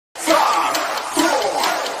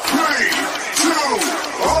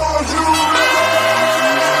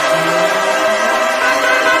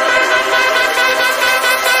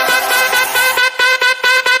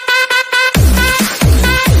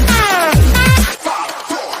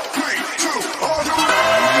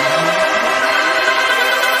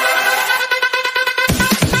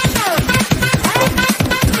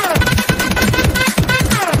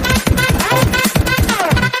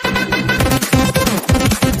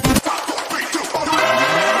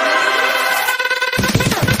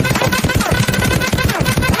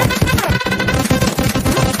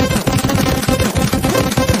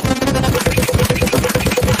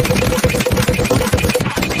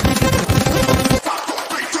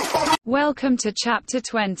Welcome to Chapter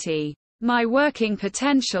 20. My Working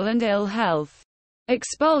Potential and Ill Health.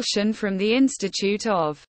 Expulsion from the Institute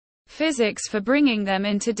of Physics for bringing them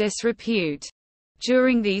into disrepute.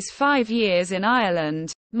 During these 5 years in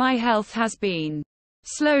Ireland, my health has been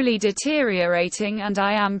slowly deteriorating and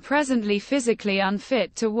I am presently physically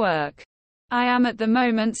unfit to work. I am at the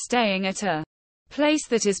moment staying at a place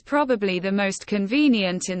that is probably the most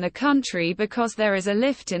convenient in the country because there is a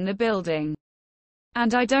lift in the building.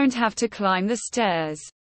 And I don't have to climb the stairs.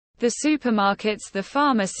 The supermarkets, the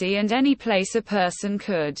pharmacy, and any place a person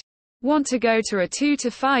could want to go to are 2 to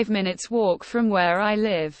 5 minutes walk from where I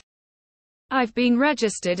live. I've been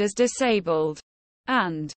registered as disabled.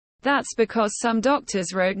 And that's because some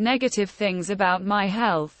doctors wrote negative things about my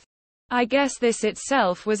health. I guess this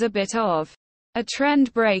itself was a bit of a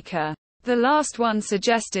trend breaker. The last one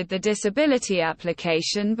suggested the disability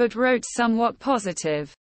application but wrote somewhat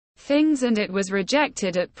positive things and it was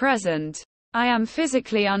rejected at present. I am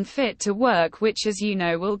physically unfit to work, which as you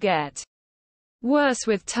know will get worse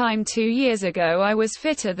with time. 2 years ago I was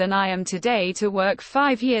fitter than I am today to work.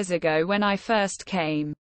 5 years ago when I first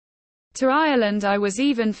came to Ireland I was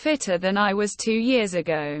even fitter than I was 2 years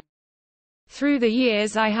ago. Through the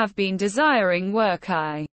years I have been desiring work.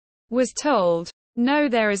 I was told, no,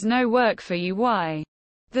 there is no work for you. Why?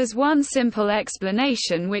 There's one simple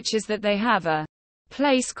explanation, which is that they have a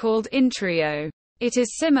place called Intrio. It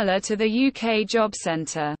is similar to the UK Job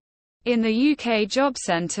Centre. In the UK Job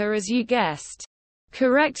Centre, as you guessed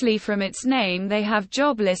correctly from its name, they have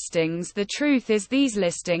job listings. The truth is these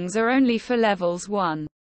listings are only for levels 1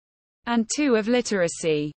 and 2 of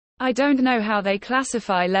literacy. I don't know how they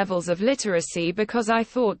classify levels of literacy because I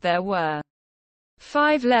thought there were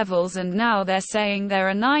 5 levels and now they're saying there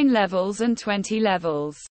are 9 levels and 20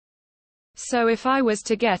 levels. So if I was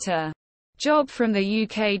to get a job from the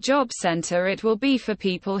UK Job Centre, it will be for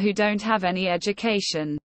people who don't have any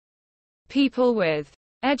education. People with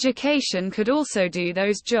education could also do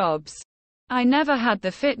those jobs. I never had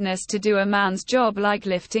the fitness to do a man's job like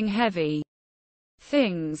lifting heavy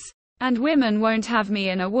things. And women won't have me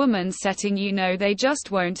in a woman's setting, you know, they just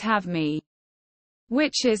won't have me.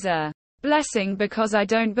 Which is a blessing because I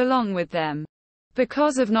don't belong with them.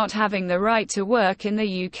 Because of not having the right to work in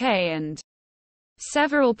the UK and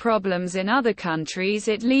several problems in other countries,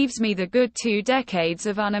 it leaves me the good 2 decades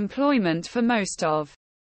of unemployment for most of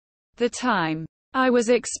the time. I was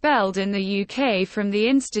expelled in the UK from the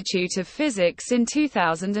Institute of Physics in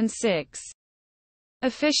 2006.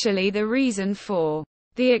 Officially, the reason for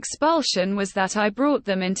the expulsion was that I brought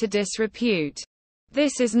them into disrepute.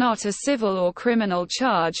 This is not a civil or criminal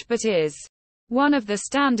charge but is one of the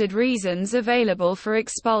standard reasons available for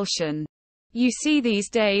expulsion. You see, these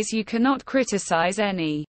days you cannot criticize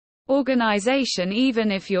any organization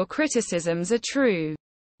even if your criticisms are true.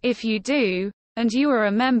 If you do, and you are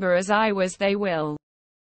a member as I was, they will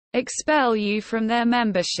expel you from their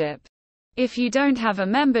membership. If you don't have a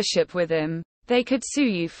membership with them, they could sue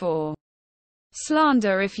you for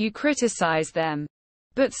slander if you criticize them.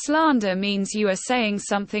 But slander means you are saying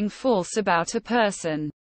something false about a person.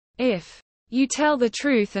 If you tell the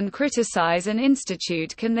truth and criticize an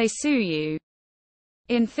institute, can they sue you?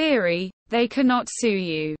 In theory, they cannot sue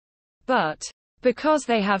you. But because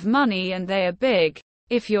they have money and they are big,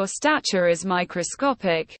 if your stature is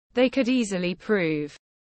microscopic, they could easily prove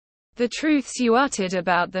the truths you uttered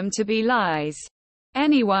about them to be lies.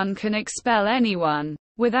 Anyone can expel anyone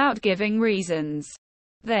without giving reasons.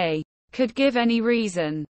 They could give any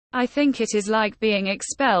reason. I think it is like being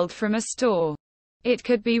expelled from a store. It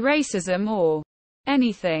could be racism or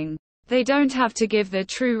anything. They don't have to give the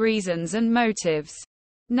true reasons and motives.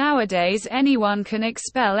 Nowadays anyone can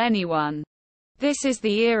expel anyone. This is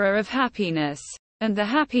the era of happiness. And the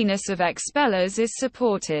happiness of expellers is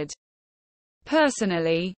supported.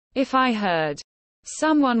 Personally, if I heard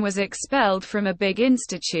someone was expelled from a big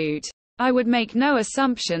institute, I would make no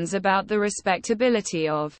assumptions about the respectability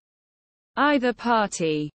of either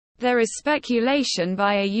party. There is speculation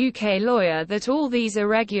by a UK lawyer that all these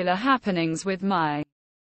irregular happenings with my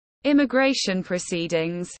immigration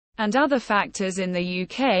proceedings, and other factors in the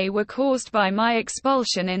UK were caused by my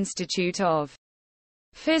expulsion. Institute of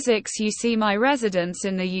Physics. You see, my residence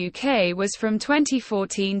in the UK was from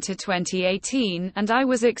 2014 to 2018, and I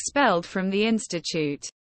was expelled from the Institute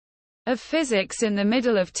of Physics in the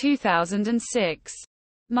middle of 2006.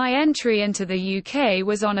 My entry into the UK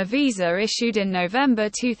was on a visa issued in November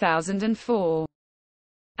 2004.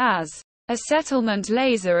 As a settlement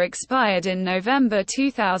laser expired in November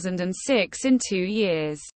 2006 in 2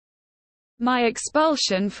 years. My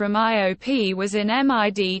expulsion from IOP was in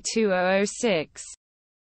MID 2006.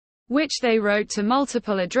 which they wrote to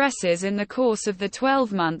multiple addresses in the course of the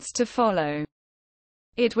 12 months to follow.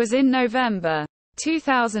 It was in November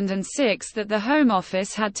 2006 that the Home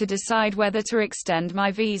Office had to decide whether to extend my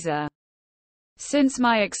visa. Since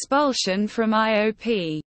my expulsion from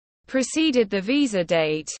IOP preceded the visa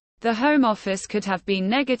date, the Home Office could have been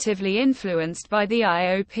negatively influenced by the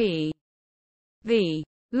IOP. The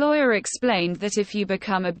lawyer explained that if you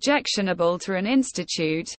become objectionable to an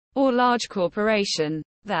institute, or large corporation,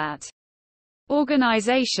 that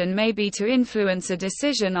organization may be to influence a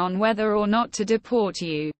decision on whether or not to deport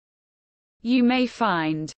you. You may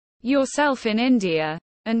find yourself in India,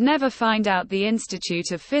 and never find out the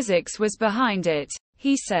Institute of Physics was behind it,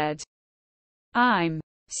 he said. I'm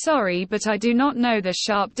sorry, but I do not know the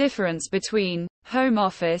sharp difference between Home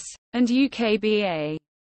Office and UKBA.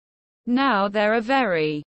 Now there are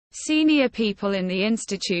very senior people in the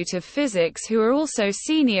Institute of Physics who are also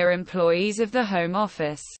senior employees of the Home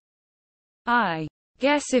Office. I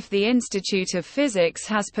guess if the Institute of Physics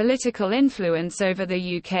has political influence over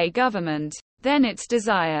the UK government, then its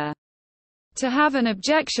desire to have an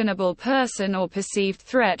objectionable person or perceived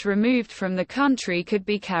threat removed from the country could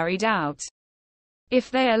be carried out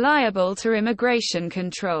if they are liable to immigration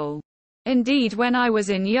control. Indeed, when I was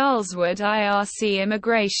in Yarlswood IRC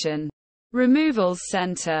Immigration Removals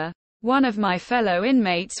Center, one of my fellow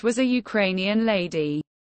inmates was a Ukrainian lady.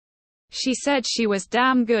 She said she was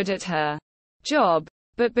damn good at her job,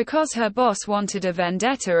 but because her boss wanted a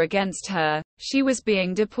vendetta against her, she was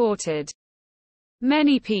being deported.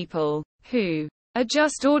 Many people, who are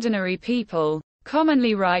just ordinary people,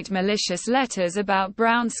 commonly write malicious letters about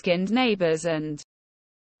brown-skinned neighbors and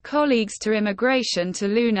colleagues to immigration to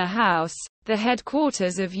Luna House, the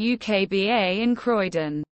headquarters of UKBA in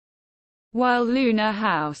Croydon. While Luna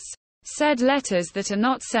House said letters that are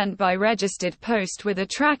not sent by registered post with a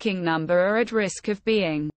tracking number are at risk of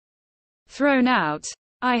being thrown out,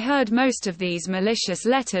 I heard most of these malicious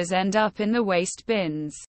letters end up in the waste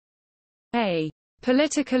bins. A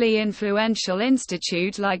politically influential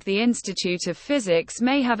institute like the Institute of Physics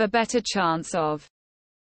may have a better chance of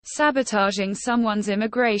sabotaging someone's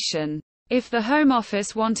immigration. If the Home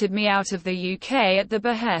Office wanted me out of the UK at the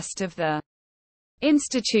behest of the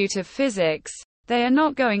Institute of Physics, they are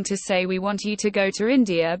not going to say we want you to go to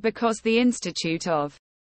India because the Institute of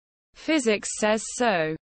Physics says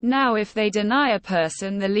so. Now if they deny a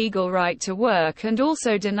person the legal right to work and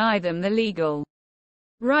also deny them the legal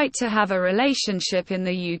right to have a relationship in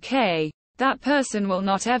the UK, that person will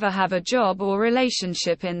not ever have a job or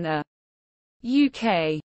relationship in the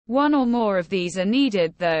UK. One or more of these are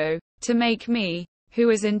needed though, to make me,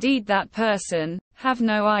 who is indeed that person, have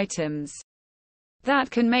no items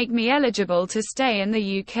that can make me eligible to stay in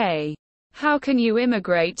the UK. How can you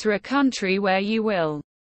immigrate to a country where you will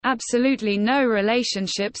absolutely no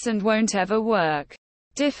relationships and won't ever work?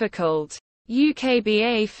 Difficult.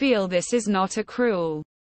 UKBA feel this is not a cruel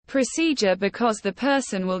procedure because the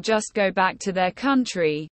person will just go back to their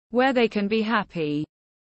country, where they can be happy.